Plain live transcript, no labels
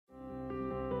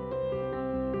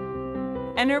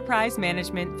Enterprise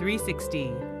Management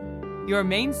 360, your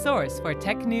main source for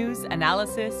tech news,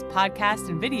 analysis, podcasts,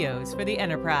 and videos for the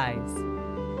enterprise.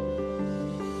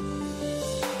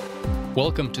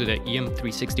 Welcome to the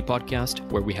EM360 podcast,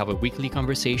 where we have a weekly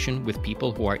conversation with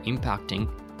people who are impacting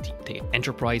the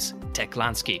enterprise tech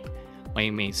landscape. My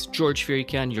name is George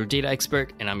Firikan, your data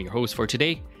expert, and I'm your host for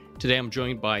today. Today I'm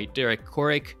joined by Derek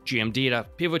Korek, GM Data,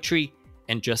 Pivotree,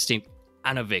 and Justin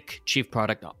Anovic, Chief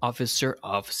Product Officer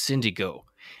of Syndigo.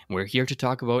 And we're here to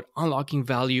talk about unlocking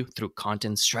value through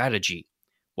content strategy.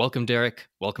 Welcome, Derek.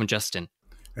 Welcome, Justin.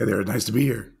 Hey there. Nice to be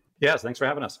here. Yes, thanks for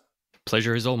having us.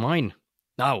 Pleasure is all mine.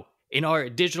 Now, in our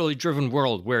digitally driven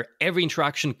world where every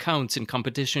interaction counts and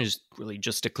competition is really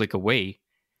just a click away,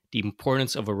 the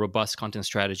importance of a robust content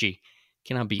strategy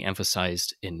cannot be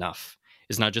emphasized enough.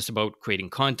 It's not just about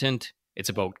creating content, it's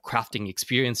about crafting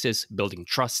experiences, building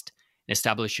trust, and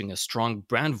establishing a strong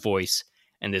brand voice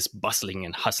in this bustling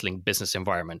and hustling business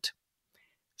environment.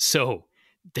 So,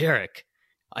 Derek,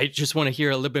 I just want to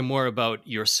hear a little bit more about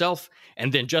yourself,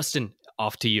 and then Justin,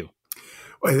 off to you.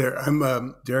 Hi there.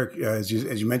 I'm Derek. As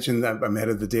you mentioned, I'm head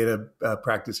of the data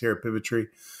practice here at Pivotree,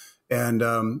 and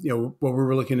what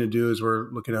we're looking to do is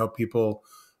we're looking to help people,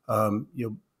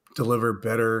 deliver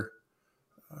better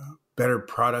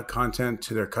product content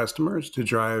to their customers to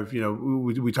drive.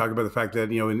 We talk about the fact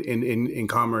that in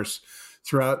commerce,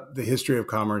 throughout the history of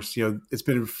commerce, it's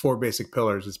been four basic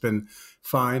pillars. It's been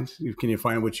find. Can you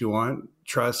find what you want?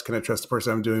 Trust. Can I trust the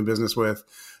person I'm doing business with?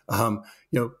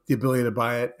 The ability to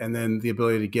buy it, and then the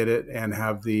ability to get it, and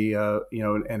have the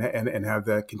and have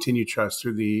that continued trust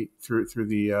through the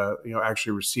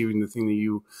actually receiving the thing that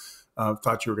you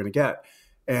thought you were going to get.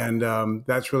 And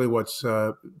that's really what's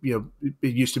it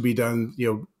used to be done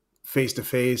face to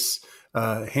face,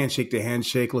 handshake to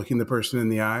handshake, looking the person in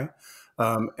the eye.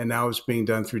 And now it's being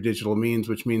done through digital means,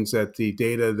 which means that the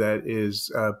data that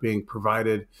is being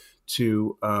provided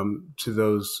to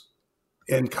those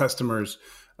end customers,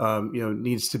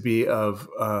 needs to be of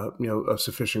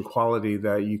sufficient quality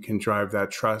that you can drive that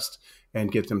trust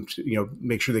and get them to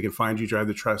make sure they can find you, drive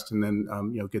the trust, and then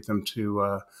get them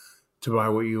to buy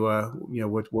what you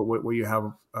what you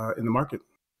have in the market.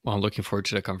 Well, I'm looking forward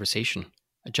to the conversation,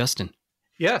 Justin.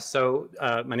 Yeah, so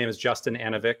my name is Justin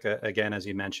Anovic, again, as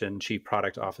you mentioned, Chief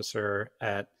Product Officer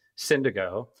at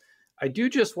Syndigo. I do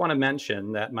just want to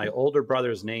mention that my older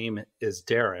brother's name is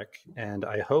Derek, and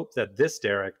I hope that this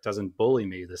Derek doesn't bully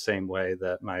me the same way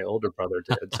that my older brother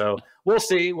did. So we'll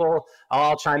see.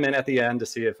 I'll chime in at the end to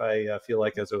see if I feel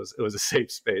like it was a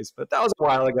safe space. But that was a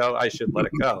while ago. I should let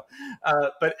it go.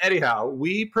 But anyhow,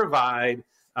 we provide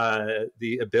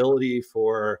the ability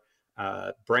for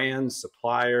brands,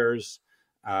 suppliers,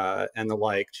 and the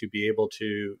like to be able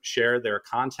to share their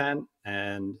content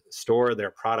and store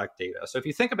their product data. So if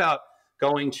you think about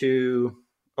going to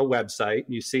a website,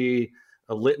 you see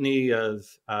a litany of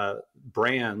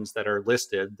brands that are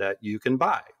listed that you can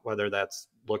buy, whether that's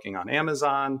looking on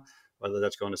Amazon, whether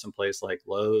that's going to some place like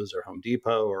Lowe's or Home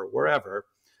Depot or wherever.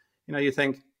 You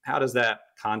think, how does that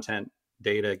content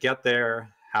data get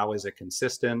there? How is it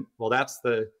consistent? Well, that's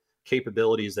the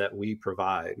capabilities that we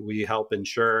provide. We help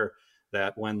ensure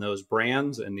that when those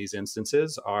brands in these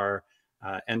instances are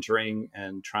entering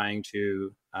and trying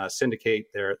to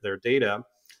syndicate their data,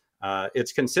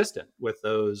 it's consistent with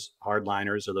those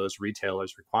hardliners or those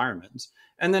retailers' requirements.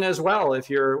 And then as well, if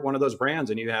you're one of those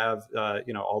brands and you have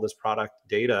all this product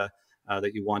data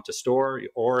that you want to store,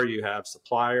 or you have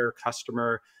supplier,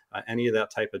 customer, any of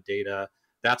that type of data,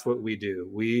 that's what we do.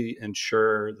 We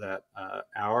ensure that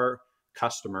our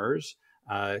customers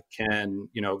can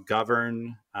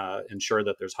govern, ensure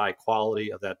that there's high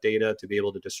quality of that data to be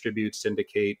able to distribute,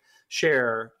 syndicate,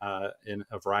 share in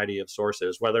a variety of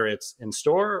sources, whether it's in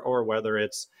store or whether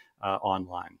it's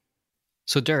online.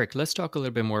 So Derek, let's talk a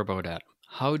little bit more about that.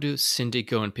 How do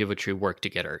Syndigo and Pivotree work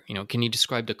together? Can you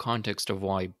describe the context of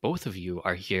why both of you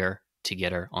are here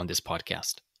together on this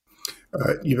podcast?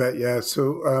 You bet. Yeah.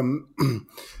 So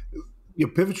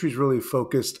Pivotree is really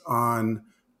focused on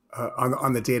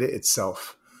the data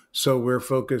itself. So we're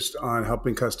focused on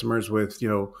helping customers with,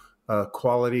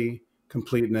 quality,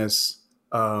 completeness,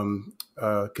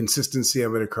 consistency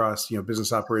of it across,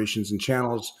 business operations and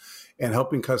channels, and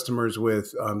helping customers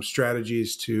with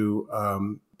strategies to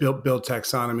build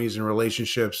taxonomies and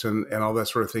relationships and all that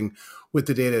sort of thing with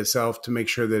the data itself to make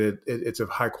sure that it's of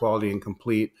high quality and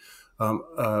complete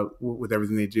with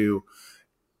everything they do.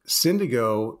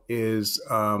 Syndigo is,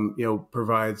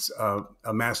 provides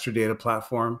a master data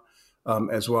platform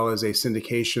as well as a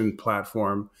syndication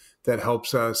platform that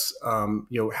helps us,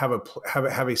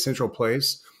 have a central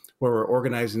place where we're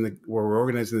organizing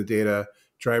the data,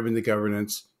 driving the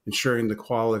governance, ensuring the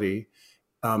quality,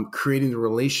 creating the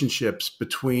relationships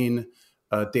between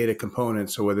data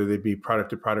components. So whether they be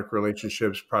product to product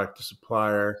relationships, product to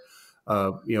supplier,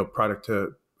 product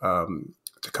to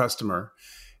customer.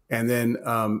 And then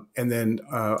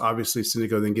obviously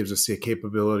Syndigo then gives us the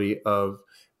capability of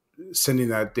sending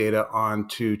that data on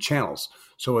to channels.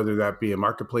 So whether that be a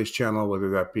marketplace channel, whether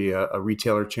that be a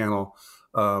retailer channel,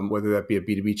 whether that be a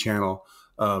B2B channel,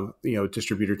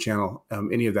 distributor channel,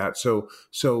 any of that. So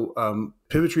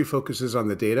Pivotree focuses on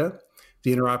the data,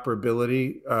 the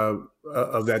interoperability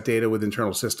of that data with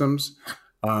internal systems,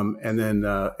 and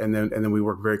then we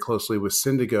work very closely with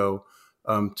Syndigo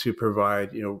to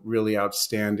provide really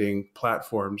outstanding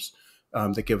platforms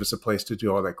that give us a place to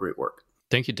do all that great work.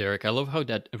 Thank you, Derek. I love how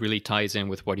that really ties in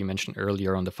with what you mentioned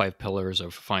earlier on the 5 pillars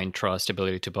of find, trust,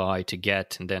 ability to buy, to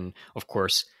get, and then, of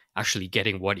course, actually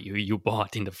getting what you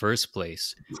bought in the first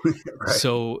place. Right.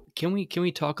 So can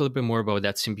we talk a little bit more about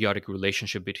that symbiotic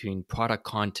relationship between product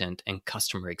content and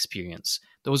customer experience?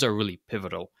 Those are really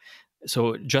pivotal.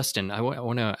 So Justin, I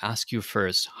want to ask you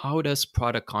first, how does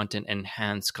product content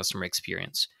enhance customer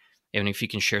experience? And if you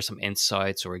can share some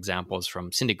insights or examples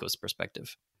from Syndigo's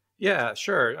perspective. Yeah,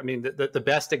 sure. I mean, the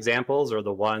best examples are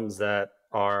the ones that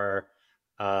are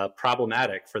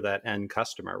problematic for that end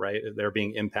customer, right? They're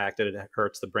being impacted. It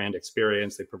hurts the brand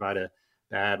experience. They provide a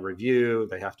bad review.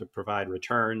 They have to provide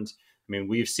returns. I mean,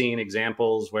 we've seen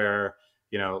examples where,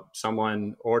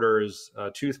 someone orders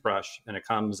a toothbrush and it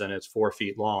comes and it's 4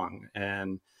 feet long.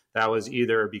 And that was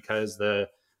either because the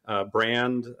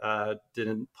brand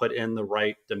didn't put in the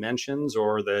right dimensions,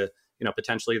 or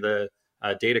potentially the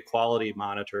data quality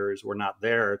monitors were not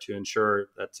there to ensure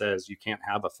that says you can't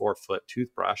have a 4-foot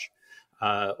toothbrush.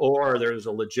 Or there's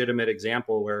a legitimate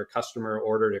example where a customer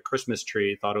ordered a Christmas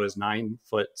tree, thought it was 9'6",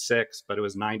 but it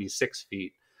was 96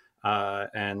 feet.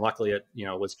 And luckily it,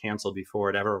 was canceled before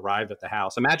it ever arrived at the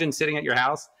house. Imagine sitting at your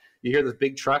house, you hear this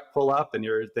big truck pull up and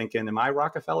you're thinking, am I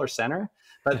Rockefeller Center?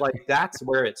 But that's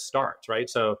where it starts, right?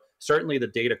 So certainly the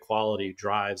data quality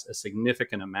drives a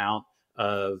significant amount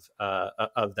of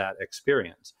that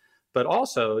experience, but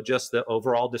also just the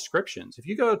overall descriptions. If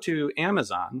you go to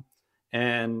Amazon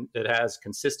and it has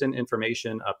consistent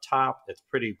information up top, it's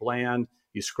pretty bland.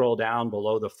 You scroll down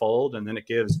below the fold, and then it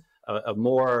gives a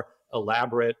more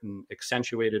elaborate and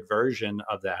accentuated version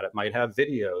of that. It might have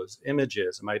videos,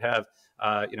 images. It might have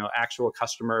actual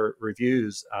customer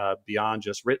reviews beyond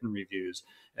just written reviews,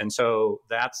 and so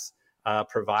that's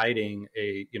providing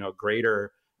a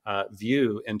greater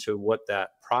view into what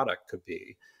that product could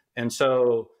be. And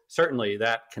so certainly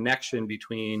that connection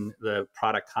between the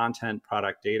product content,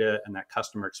 product data, and that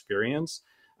customer experience,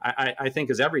 I think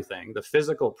is everything. The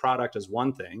physical product is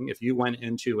one thing. If you went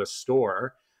into a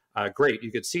store, great,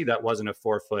 you could see that wasn't a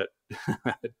 4-foot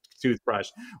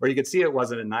toothbrush, or you could see it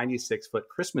wasn't a 96-foot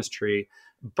Christmas tree,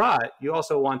 but you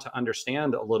also want to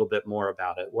understand a little bit more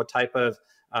about it. What type of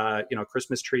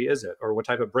Christmas tree is it? Or what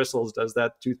type of bristles does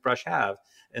that toothbrush have?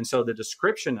 And so the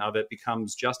description of it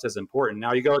becomes just as important.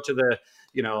 Now you go to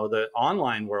the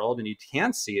online world and you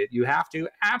can't see it. You have to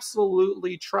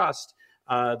absolutely trust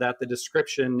that the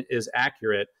description is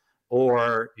accurate,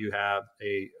 or you have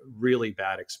a really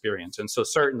bad experience. And so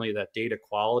certainly that data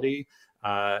quality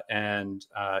and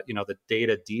the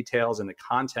data details and the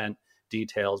content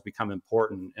details become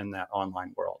important in that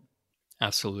online world.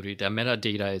 Absolutely. That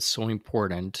metadata is so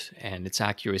important, and its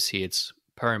accuracy, it's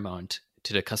paramount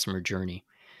to the customer journey.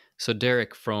 So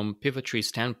Derek, from Pivotree's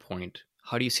standpoint,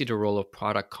 how do you see the role of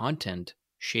product content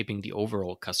shaping the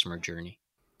overall customer journey?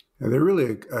 Yeah, there are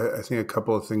really, I think, a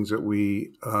couple of things that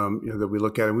we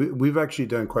look at. And we've actually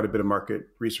done quite a bit of market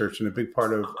research, and a big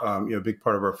part of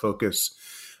our focus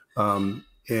at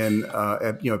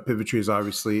Pivotree is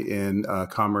obviously in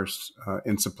commerce,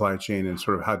 in supply chain, and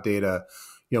sort of how data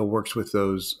works with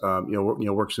those,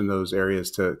 works in those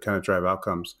areas to kind of drive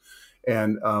outcomes.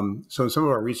 And so in some of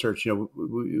our research,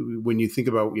 when you think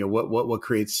about, what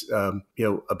creates,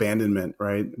 abandonment,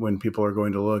 right? When people are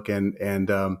going to look and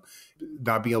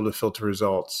not being able to filter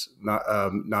results,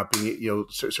 not being,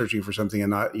 searching for something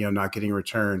and not getting a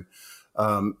return,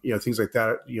 things like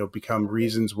that, become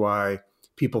reasons why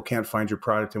people can't find your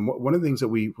product. And one of the things that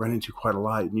we run into quite a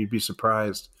lot, and you'd be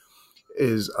surprised,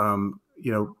 is,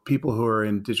 people who are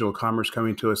in digital commerce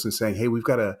coming to us and saying, hey, we've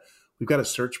got a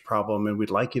search problem and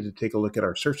we'd like you to take a look at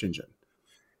our search engine.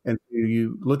 And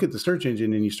you look at the search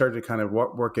engine and you start to kind of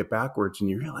work it backwards, and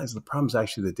you realize the problem is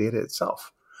actually the data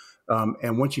itself.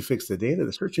 And once you fix the data,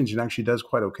 the search engine actually does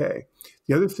quite okay.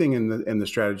 The other thing in the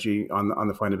strategy on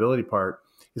the findability part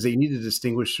is that you need to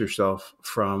distinguish yourself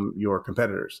from your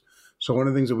competitors. So one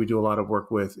of the things that we do a lot of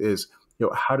work with is,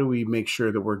 how do we make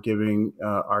sure that we're giving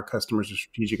our customers a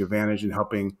strategic advantage in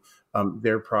helping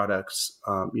their products,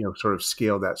 sort of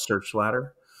scale that search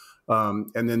ladder.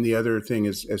 And then the other thing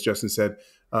is, as Justin said,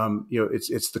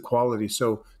 it's the quality.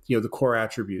 So, the core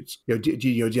attributes, do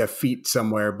you have feet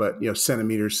somewhere, but,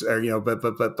 centimeters or,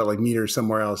 but like meters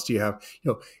somewhere else? Do you have,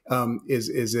 does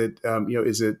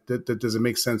it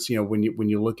make sense, when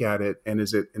you look at it, and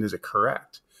is it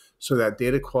correct? So that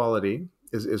data quality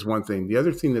is one thing. The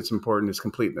other thing that's important is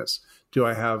completeness. Do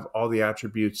I have all the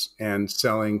attributes and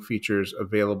selling features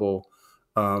available?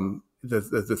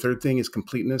 The third thing is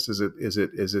completeness. Is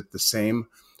it the same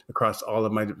across all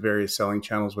of my various selling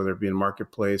channels, whether it be in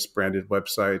marketplace, branded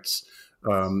websites,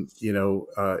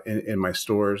 in my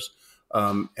stores,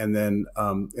 and then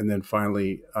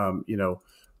finally, I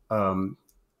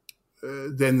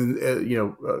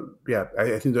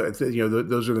think that,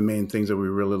 those are the main things that we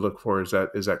really look for. Is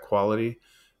that quality,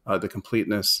 the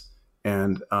completeness,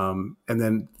 and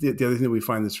then the other thing that we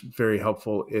find that's very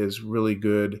helpful is really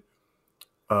good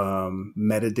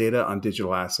metadata on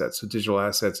digital assets. So digital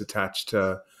assets attached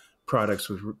to products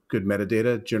with good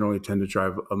metadata generally tend to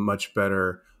drive a much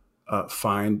better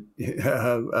find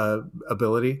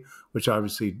ability, which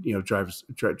obviously drives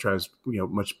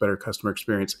much better customer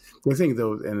experience. The thing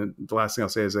though, and the last thing I'll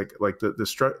say is like the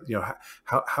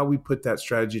how we put that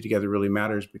strategy together really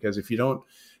matters, because if you don't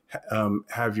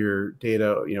have your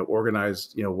data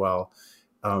organized well,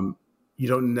 you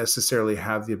don't necessarily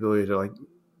have the ability to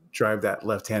drive that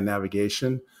left-hand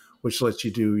navigation, which lets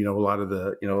you do a lot of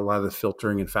the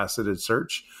filtering and faceted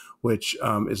search, which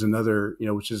is another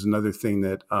thing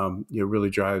that really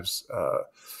drives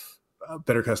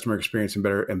better customer experience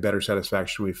and better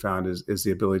satisfaction. We found is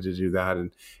the ability to do that,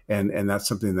 and that's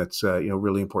something that's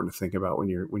really important to think about when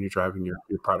you're driving your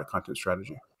product content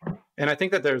strategy. And I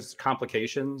think that there's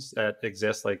complications that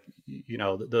exist,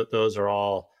 those are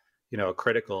all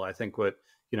critical. I think what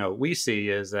we see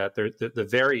is that the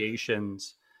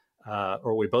variations,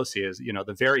 or we both see is,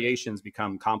 the variations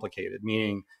become complicated,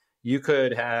 meaning you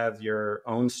could have your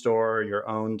own store, your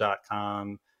own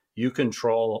 .com, you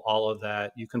control all of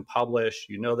that, you can publish,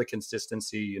 the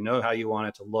consistency, how you want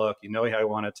it to look, how you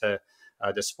want it to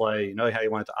display, how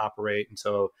you want it to operate. And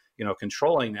so,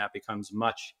 controlling that becomes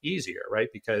much easier, right?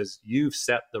 Because you've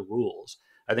set the rules.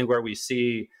 I think where we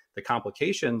see the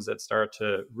complications that start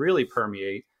to really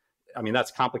permeate, I mean,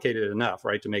 that's complicated enough,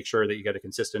 right? To make sure that you get a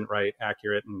consistent, right,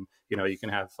 accurate, and, you can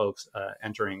have folks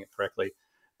entering it correctly.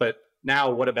 But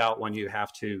now what about when you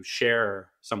have to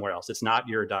share somewhere else? It's not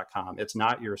your .com, it's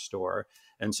not your store.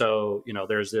 And so,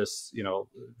 there's this,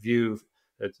 view,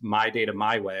 it's my data,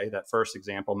 my way, that first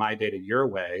example, my data, your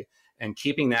way, and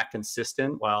keeping that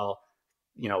consistent while,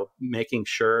 making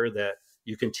sure that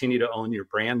you continue to own your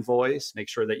brand voice, make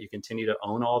sure that you continue to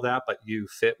own all that, but you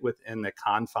fit within the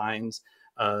confines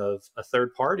of a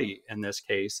third party. In this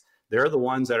case, they're the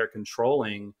ones that are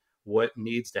controlling what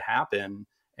needs to happen.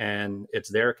 And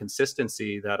it's their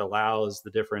consistency that allows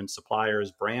the different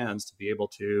suppliers, brands to be able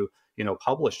to,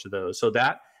 publish to those. So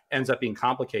that ends up being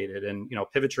complicated. And,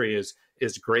 Pivotree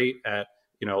is great at,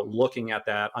 looking at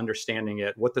that, understanding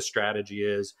it, what the strategy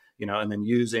is, and then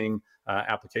using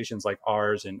applications like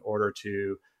ours in order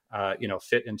to,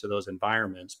 fit into those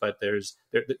environments. But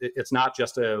it's not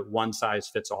just a one size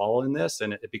fits all in this,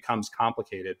 and it becomes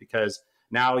complicated because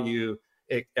now you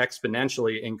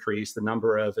exponentially increase the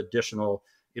number of additional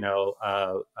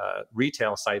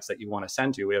retail sites that you want to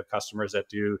send to. We have customers that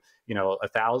do,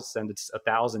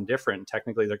 1,000 different,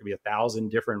 technically there could be 1,000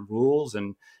 different rules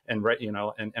and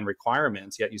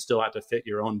requirements, yet you still have to fit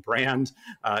your own brand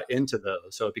into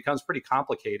those. So it becomes pretty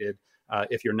complicated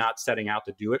if you're not setting out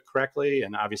to do it correctly.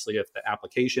 And obviously if the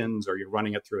applications or you're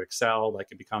running it through Excel,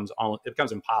 it becomes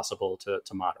impossible to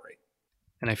moderate.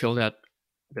 And I feel that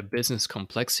the business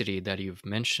complexity that you've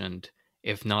mentioned,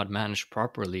 if not managed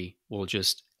properly, will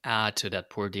just add to that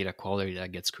poor data quality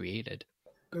that gets created.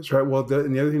 That's right. Well,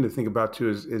 and the other thing to think about too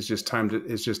is just time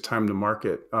to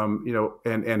market.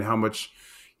 And how much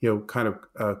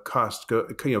cost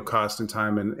and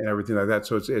time and everything like that.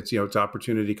 So it's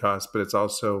opportunity cost, but it's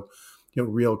also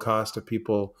real cost of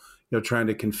people trying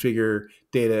to configure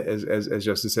data as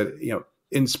Justin said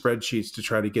in spreadsheets to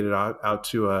try to get it out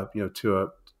to a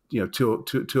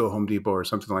Home Depot or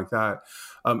something like that.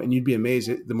 And you'd be amazed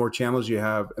at the more channels you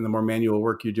have and the more manual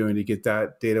work you're doing to get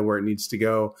that data where it needs to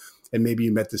go. And maybe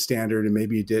you met the standard and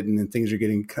maybe you didn't, and things are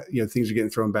getting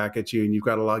thrown back at you, and you've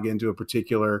got to log into a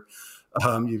particular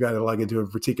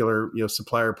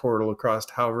supplier portal across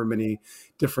however many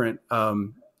different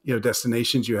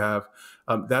destinations you have.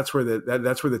 That's where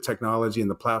the technology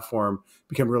and the platform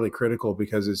become really critical,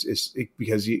 because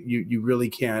because you really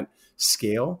can't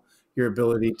scale your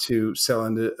ability to sell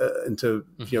into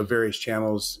various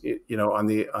channels, on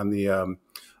the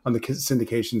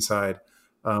syndication side,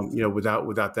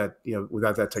 without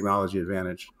that technology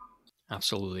advantage.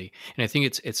 Absolutely. And I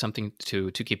think it's something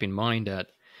to keep in mind that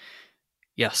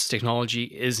yes, technology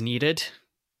is needed,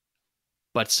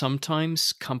 but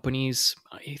sometimes companies,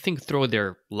 I think, through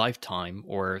their lifetime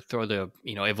or through the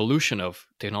evolution of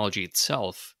technology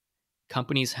itself,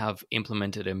 companies have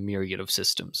implemented a myriad of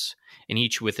systems, and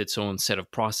each with its own set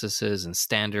of processes and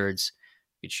standards,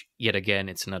 which yet again,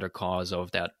 it's another cause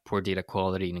of that poor data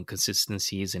quality and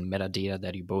inconsistencies in metadata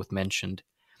that you both mentioned.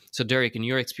 So Derek, in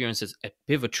your experiences at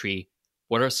Pivotree,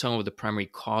 what are some of the primary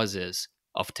causes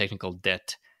of technical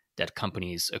debt that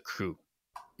companies accrue?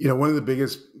 One of the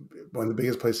biggest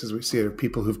places we see it are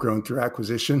people who've grown through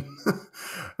acquisition,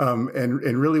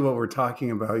 and really what we're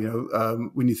talking about,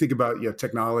 when you think about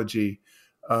technology,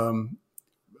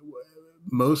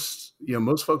 most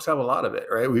folks have a lot of it,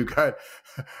 right? We've got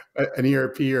an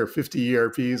ERP or 50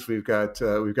 ERPs. We've got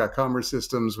commerce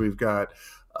systems. We've got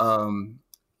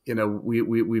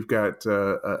we've got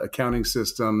accounting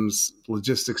systems,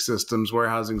 logistics systems,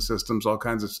 warehousing systems, all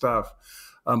kinds of stuff.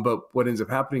 But what ends up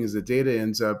happening is the data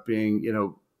ends up being,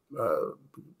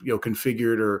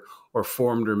 configured or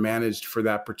formed or managed for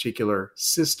that particular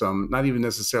system, not even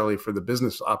necessarily for the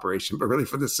business operation, but really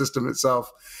for the system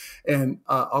itself. And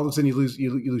all of a sudden you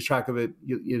lose track of it.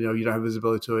 You don't have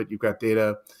visibility to it. You've got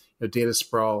data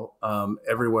sprawl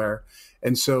everywhere.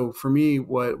 And so for me,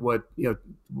 the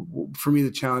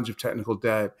challenge of technical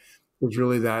debt is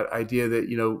really that idea that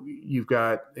you've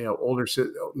got older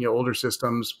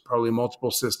systems, probably multiple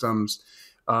systems,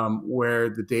 where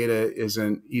the data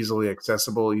isn't easily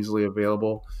accessible, easily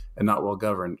available, and not well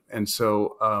governed. And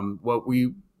so what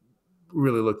we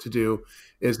really look to do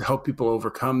is to help people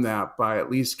overcome that by at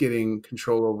least getting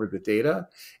control over the data. And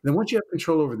then once you have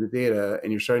control over the data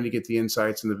and you're starting to get the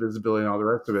insights and the visibility and all the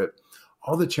rest of it,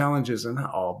 all the challenges, and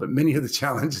not all, but many of the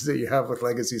challenges that you have with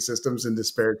legacy systems and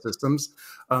disparate systems,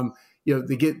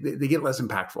 they get less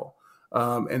impactful.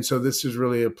 And so this is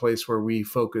really a place where we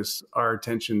focus our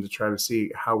attention to try to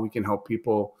see how we can help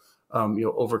people,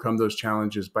 overcome those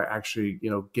challenges by actually,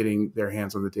 getting their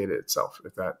hands on the data itself,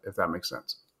 if that makes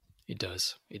sense. It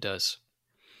does. It does.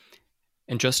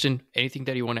 And Justin, anything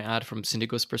that you want to add from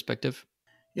Syndigo's perspective?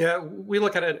 Yeah, we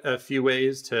look at it a few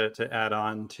ways to add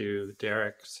on to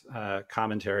Derek's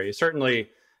commentary. Certainly,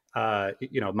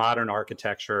 modern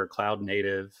architecture, cloud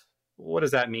native. What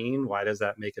does that mean? Why does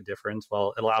that make a difference?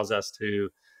 Well, it allows us to,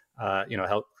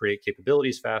 help create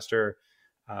capabilities faster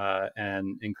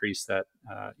and increase that,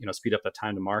 speed up the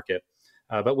time to market.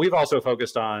 But we've also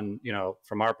focused on,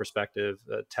 from our perspective,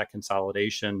 tech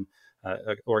consolidation.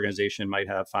 An organization might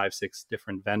have 5-6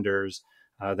 different vendors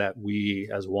that we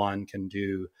as one can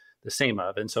do the same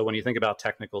of. And so when you think about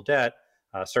technical debt,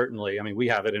 certainly, we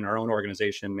have it in our own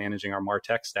organization managing our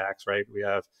MarTech stacks, right? We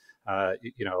have,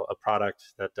 a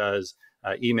product that does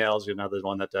emails, another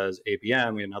one that does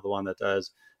ABM, we have another one that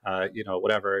does,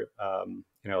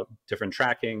 different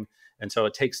tracking. And so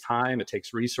it takes time, it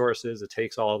takes resources, it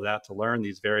takes all of that to learn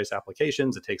these various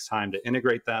applications. It takes time to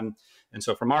integrate them. And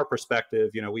so from our perspective,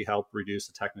 we help reduce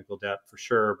the technical debt for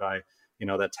sure by,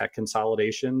 that tech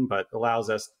consolidation, but allows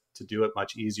us to do it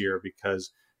much easier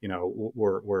because,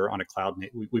 we're on a cloud,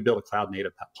 we build a cloud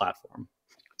native platform.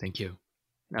 Thank you.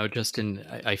 Now, Justin,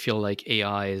 I feel like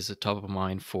AI is a top of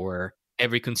mind for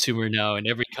every consumer now and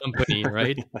every company,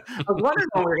 right? I was wondering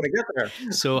when we were going to get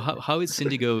there. So how is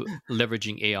Syndigo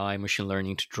leveraging AI, machine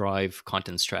learning to drive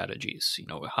content strategies?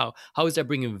 How is that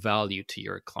bringing value to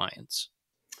your clients?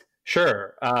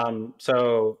 Sure.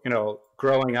 So,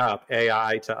 growing up,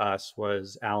 AI to us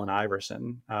was Allen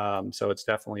Iverson. So it's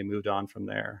definitely moved on from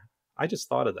there. I just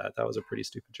thought of that. That was a pretty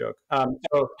stupid joke.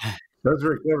 That's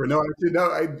very clever. No, actually,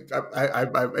 no.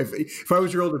 If I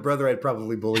was your older brother, I'd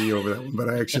probably bully you over that one. But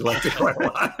I actually liked it quite a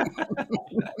lot.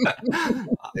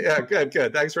 Yeah,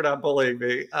 good. Thanks for not bullying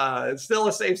me. It's still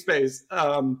a safe space.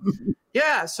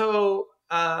 Yeah. So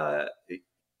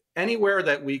anywhere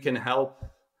that we can help,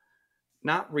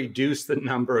 not reduce the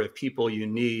number of people you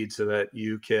need, so that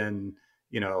you can,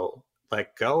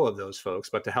 let go of those folks,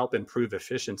 but to help improve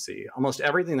efficiency. Almost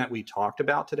everything that we talked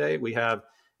about today, we have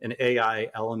an AI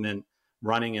element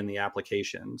running in the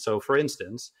application. So for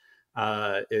instance,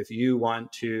 if you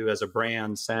want to, as a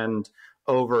brand, send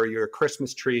over your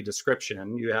Christmas tree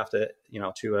description, you have to,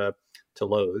 to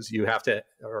Lowe's, you have to,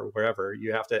 or wherever,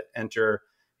 you have to enter,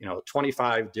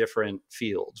 25 different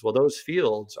fields. Well, those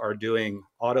fields are doing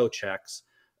auto checks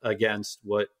against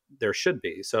what there should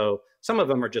be. So some of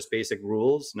them are just basic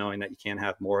rules, knowing that you can't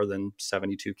have more than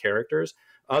 72 characters.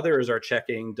 Others are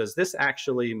checking, does this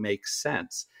actually make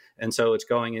sense? And so it's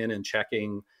going in and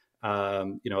checking,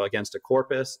 against a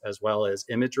corpus, as well as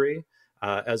imagery,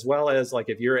 as well as like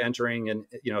if you're entering and,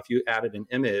 if you added an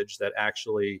image that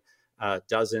actually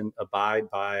doesn't abide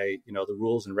by, the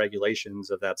rules and regulations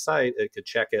of that site, it could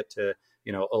check it to,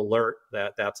 alert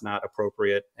that that's not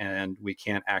appropriate and we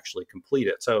can't actually complete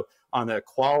it. So on the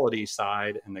quality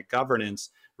side and the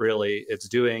governance, really, it's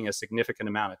doing a significant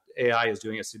amount of AI is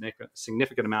doing a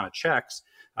significant amount of checks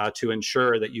to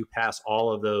ensure that you pass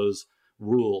all of those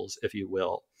rules, if you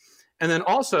will. And then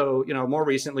also, more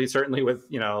recently, certainly with,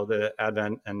 the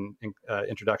advent and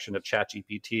introduction of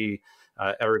ChatGPT,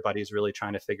 everybody's really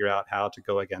trying to figure out how to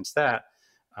go against that.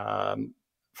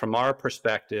 From our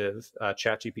perspective,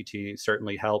 ChatGPT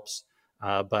certainly helps,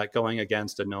 but going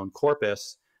against a known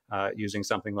corpus using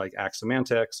something like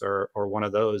Axiomantics or one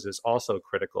of those is also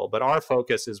critical. But our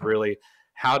focus is really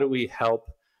how do we help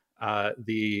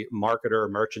the marketer,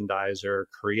 merchandiser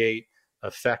create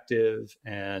effective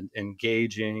and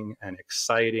engaging and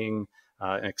exciting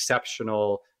and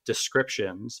exceptional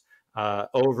descriptions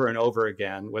over and over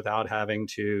again without having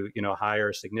to, hire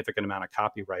a significant amount of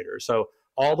copywriters. So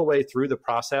all the way through the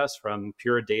process, from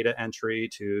pure data entry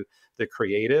to the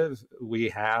creative, we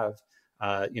have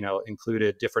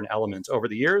included different elements over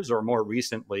the years or more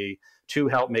recently to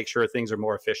help make sure things are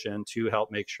more efficient, to help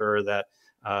make sure that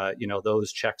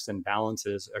those checks and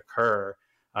balances occur.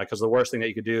 Because the worst thing that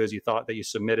you could do is you thought that you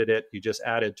submitted it, you just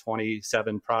added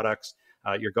 27 products,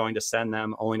 you're going to send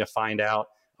them only to find out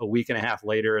a week and a half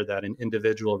later that an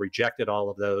individual rejected all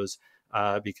of those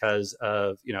because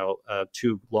of a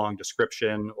too long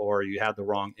description, or you had the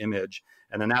wrong image.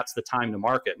 And then that's the time to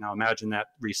market. Now imagine that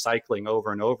recycling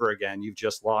over and over again. You've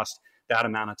just lost that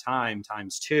amount of time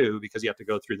times two because you have to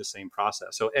go through the same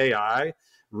process. So AI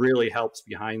really helps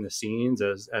behind the scenes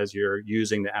as you're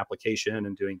using the application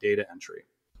and doing data entry.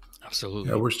 Absolutely.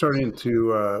 Yeah, we're starting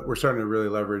to really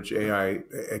leverage AI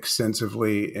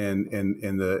extensively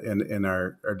in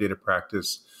our data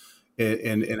practice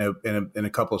in a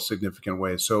couple of significant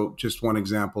ways. So just one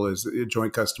example is a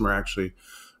joint customer actually,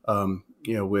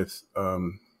 with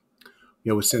Syndigo,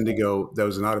 that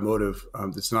was an automotive.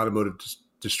 It's an automotive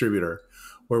distributor,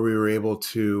 where we were able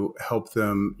to help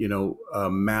them,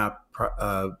 map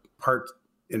part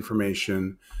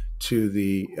information to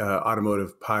the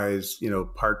automotive PIEs,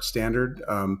 part standard,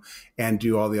 and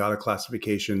do all the auto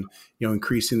classification,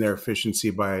 increasing their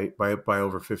efficiency by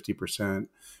over 50%.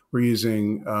 We're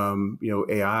using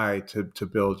AI to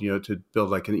build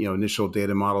like initial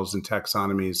data models and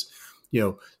taxonomies,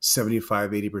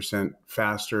 75-80%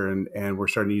 faster, and we're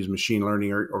starting to use machine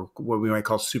learning or what we might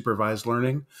call supervised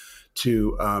learning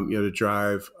to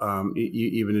drive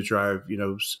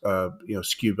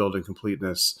SKU building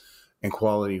completeness and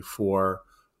quality for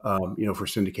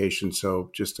syndication. So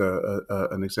just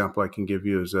an example I can give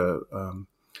you is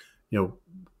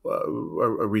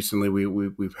recently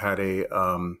we've had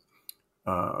an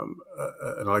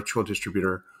electrical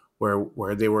distributor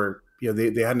where they were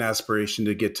they had an aspiration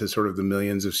to get to sort of the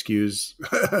millions of SKUs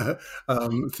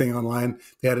thing online.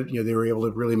 They were able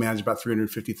to really manage about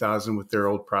 350,000 with their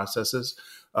old processes,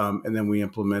 and then we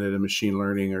implemented a machine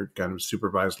learning or kind of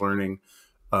supervised learning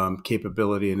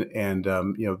capability, and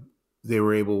they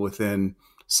were able within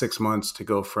 6 months to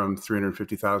go from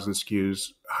 350,000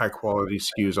 SKUs, high quality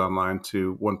SKUs online,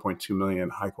 to 1.2 million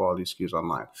high quality SKUs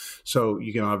online. So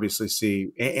you can obviously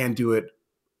see and do it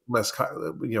less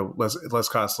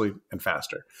costly and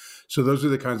faster. So those are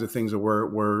the kinds of things that we're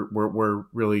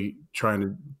really trying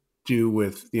to do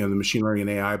with the machine learning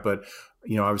and AI. But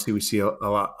obviously we see a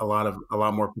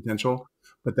lot more potential.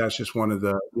 But that's just one of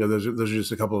the those are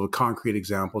just a couple of concrete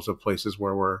examples of places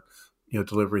where we're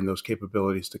delivering those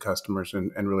capabilities to customers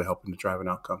and really helping to drive an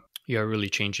outcome. Yeah, really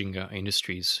changing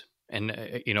industries. And,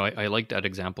 I like that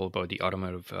example about the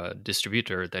automotive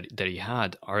distributor that he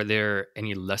had. Are there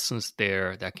any lessons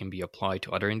there that can be applied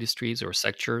to other industries or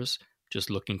sectors just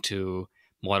looking to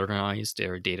modernize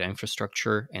their data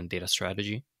infrastructure and data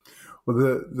strategy? Well,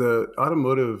 the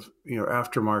automotive,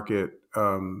 aftermarket,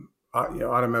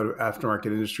 automotive aftermarket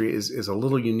industry is a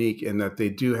little unique in that they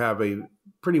do have a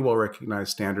pretty well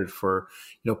recognized standard for,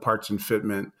 parts and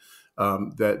fitment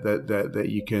that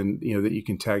you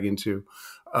can tag into.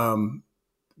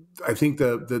 I think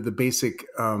the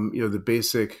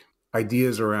basic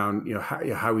ideas around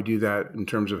how we do that in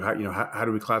terms of how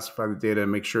do we classify the data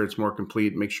and make sure it's more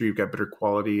complete, make sure you've got better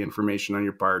quality information on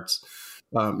your parts,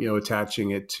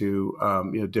 attaching it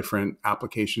to different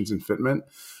applications and fitment.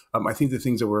 I think the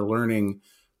things that we're learning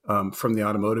from the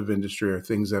automotive industry are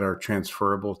things that are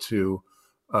transferable to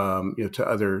to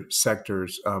other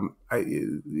sectors.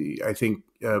 I think,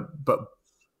 but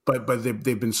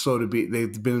they've been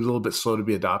they've been a little bit slow to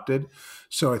be adopted.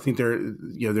 So I think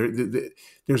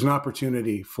there's an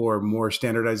opportunity for more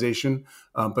standardization,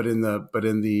 but in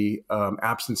the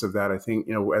absence of that, I think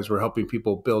as we're helping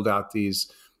people build out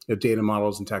these data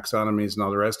models and taxonomies and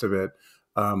all the rest of it,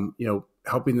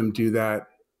 helping them do that,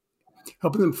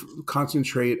 helping them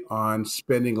concentrate on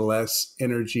spending less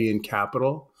energy and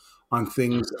capital on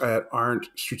things that aren't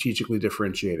strategically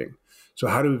differentiating. So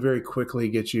how do we very quickly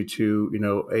get you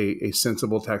to, a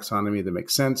sensible taxonomy that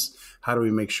makes sense? How do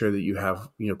we make sure that you have,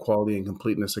 quality and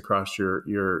completeness across your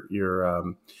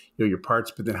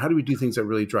parts? But then how do we do things that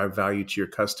really drive value to your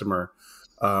customer?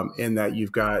 In that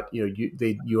you've got,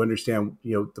 you understand,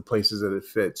 the places that it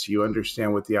fits. You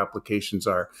understand what the applications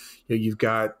are. You've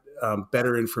got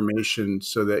better information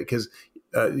so that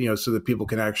so that people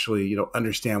can actually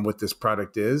understand what this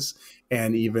product is,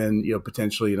 and even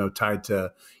potentially tied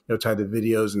to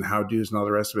videos and how do's and all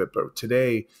the rest of it. But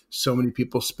today, so many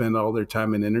people spend all their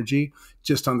time and energy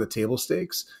just on the table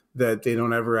stakes that they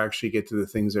don't ever actually get to the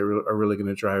things that are really going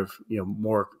to drive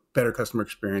better customer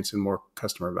experience and more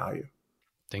customer value.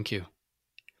 Thank you.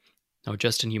 Now,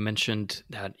 Justin, you mentioned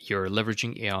that you're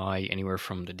leveraging AI anywhere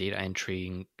from the data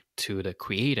entry to the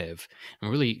creative. I'm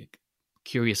really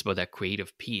curious about that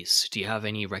creative piece. Do you have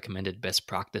any recommended best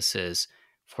practices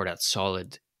for that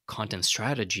solid content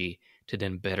strategy to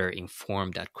then better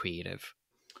inform that creative?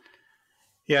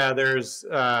 Yeah, there's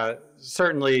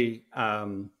certainly,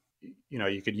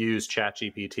 you could use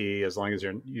ChatGPT as long as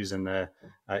you're using the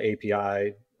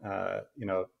API,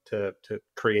 to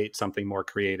create something more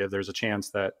creative. There's a chance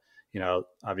that,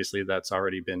 obviously that's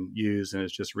already been used and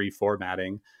it's just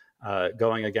reformatting,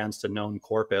 going against a known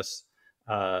corpus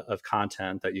of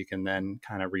content that you can then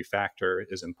kind of refactor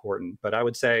is important. But I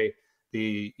would say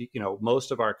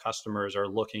most of our customers are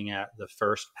looking at the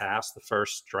first pass, the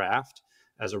first draft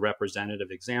as a representative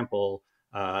example,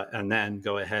 and then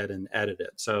go ahead and edit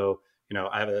it. So,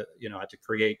 I have to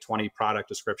create 20 product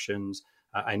descriptions.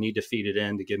 I need to feed it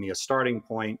in to give me a starting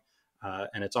point.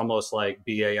 And it's almost like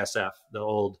BASF, the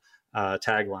old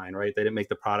tagline, right? They didn't make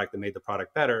the product, they made the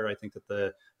product better. I think that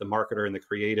the marketer and the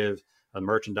creative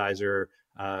merchandiser,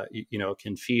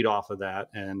 can feed off of that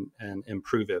and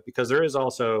improve it, because there is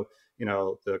also,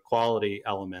 the quality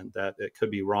element that it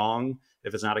could be wrong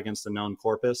if it's not against the known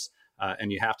corpus.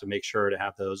 And you have to make sure to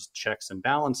have those checks and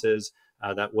balances,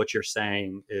 that what you're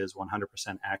saying is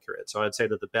 100% accurate. So I'd say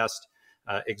that the best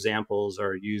examples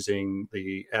are using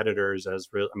the editors as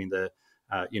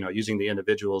using the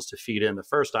individuals to feed in the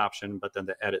first option, but then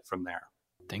to edit from there.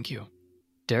 Thank you.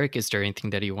 Derek, is there anything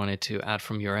that you wanted to add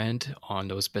from your end on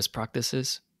those best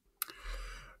practices?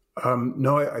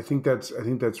 No, I think that's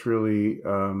really,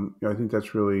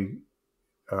 good.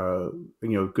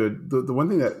 The one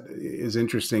thing that is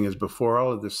interesting is before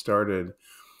all of this started,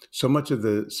 so much of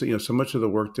the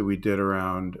work that we did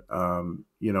around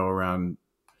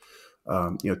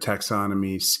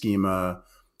taxonomy, schema,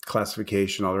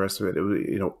 classification, all the rest of it,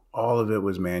 all of it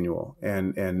was manual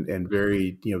and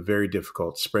very, very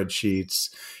difficult.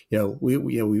 Spreadsheets,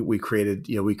 we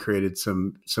created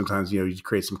sometimes, you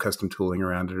create some custom tooling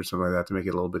around it or something like that to make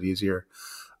it a little bit easier.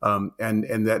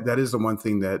 And that is the one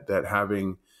thing that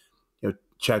having,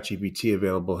 ChatGPT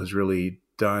available has really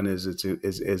done is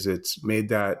it's made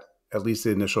that, at least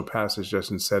the initial pass, as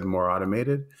Justin said, more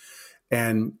automated.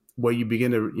 And what you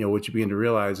begin to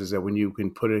realize is that when you can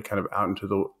put it kind of out into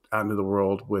the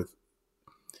world with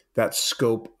that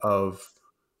scope of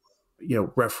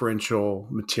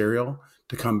referential material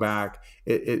to come back,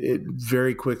 it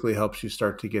very quickly helps you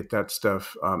start to get that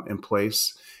stuff in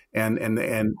place. And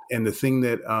the thing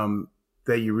that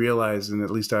you realize, and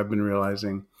at least I've been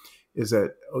realizing, is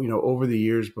that over the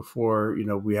years before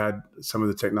we had some of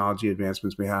the technology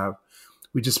advancements we have,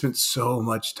 we just spent so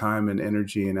much time and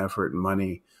energy and effort and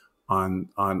money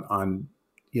on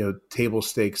table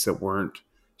stakes that weren't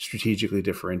strategically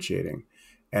differentiating.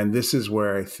 And this is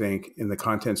where I think in the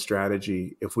content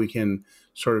strategy, if we can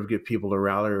sort of get people to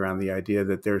rally around the idea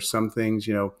that there's some things,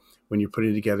 when you're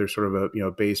putting together sort of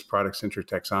a base product centric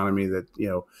taxonomy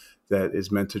that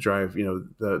is meant to drive,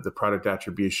 the product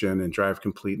attribution and drive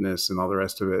completeness and all the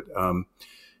rest of it.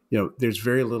 There's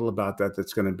very little about that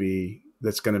that's going to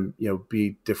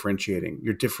be differentiating.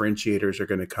 Your differentiators are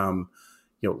going to come,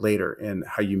 later in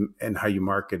how you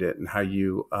market it and how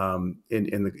you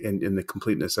in the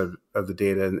completeness of the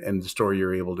data and the story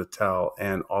you're able to tell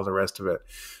and all the rest of it.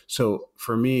 So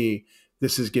for me,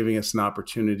 this is giving us an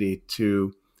opportunity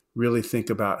to really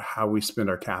think about how we spend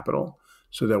our capital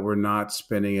so that we're not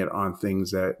spending it on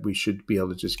things that we should be able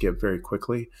to just get very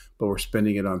quickly, but we're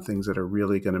spending it on things that are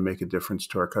really going to make a difference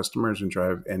to our customers and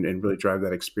drive and really drive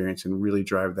that experience and really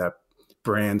drive that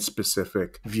brand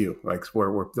specific view, like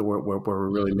where we're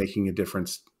really making a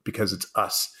difference because it's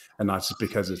us and not just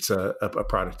because it's a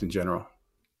product in general.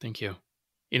 Thank you.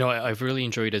 I've really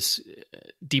enjoyed this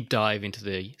deep dive into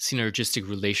the synergistic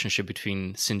relationship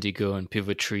between Syndigo and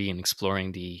Pivotree and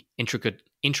exploring the intricate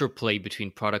interplay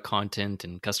between product content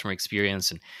and customer experience.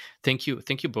 And thank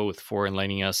you both for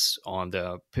enlightening us on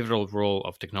the pivotal role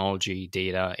of technology,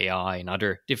 data, AI, and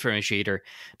other differentiator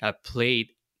that played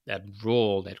that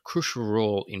crucial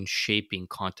role in shaping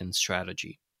content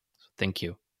strategy. So thank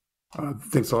you.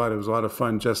 Thanks a lot. It was a lot of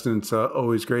fun, Justin. It's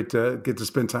always great to get to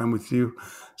spend time with you.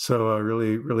 So I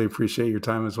really appreciate your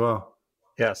time as well.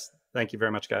 Yes. Thank you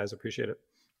very much, guys. Appreciate it.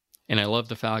 And I love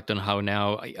the fact on how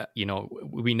now,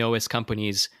 we know as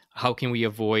companies, how can we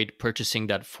avoid purchasing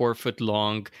that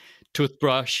 4-foot-long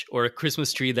toothbrush or a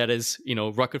Christmas tree that is,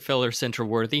 Rockefeller Center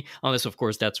worthy, unless, of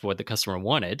course, that's what the customer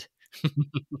wanted.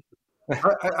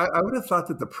 I would have thought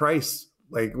that the price,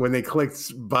 like when they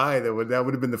clicked buy, that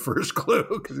would have been the first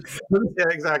clue. Yeah,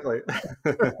 exactly.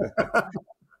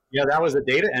 Yeah, that was a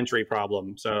data entry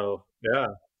problem. So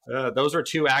those are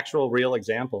two actual real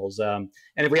examples. And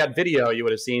if we had video, you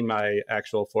would have seen my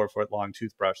actual 4-foot-long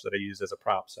toothbrush that I used as a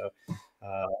prop. So,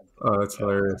 that's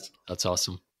hilarious. That's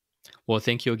awesome. Well,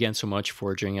 thank you again so much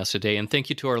for joining us today. And thank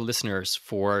you to our listeners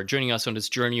for joining us on this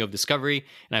journey of discovery.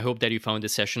 And I hope that you found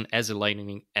this session as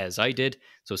enlightening as I did.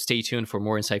 So stay tuned for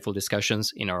more insightful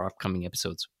discussions in our upcoming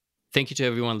episodes. Thank you to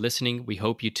everyone listening. We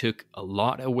hope you took a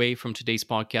lot away from today's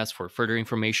podcast. For further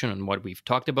information on what we've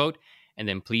talked about, and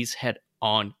then please head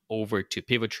on over to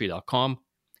pivotree.com.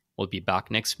 We'll be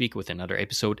back next week with another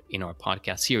episode in our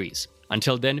podcast series.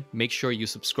 Until then, make sure you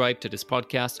subscribe to this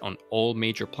podcast on all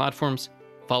major platforms.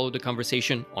 Follow the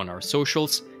conversation on our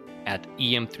socials at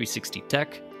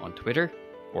EM360Tech on Twitter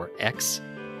or X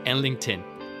and LinkedIn.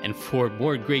 And for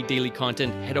more great daily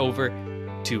content, head over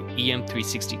to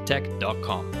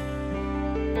em360tech.com.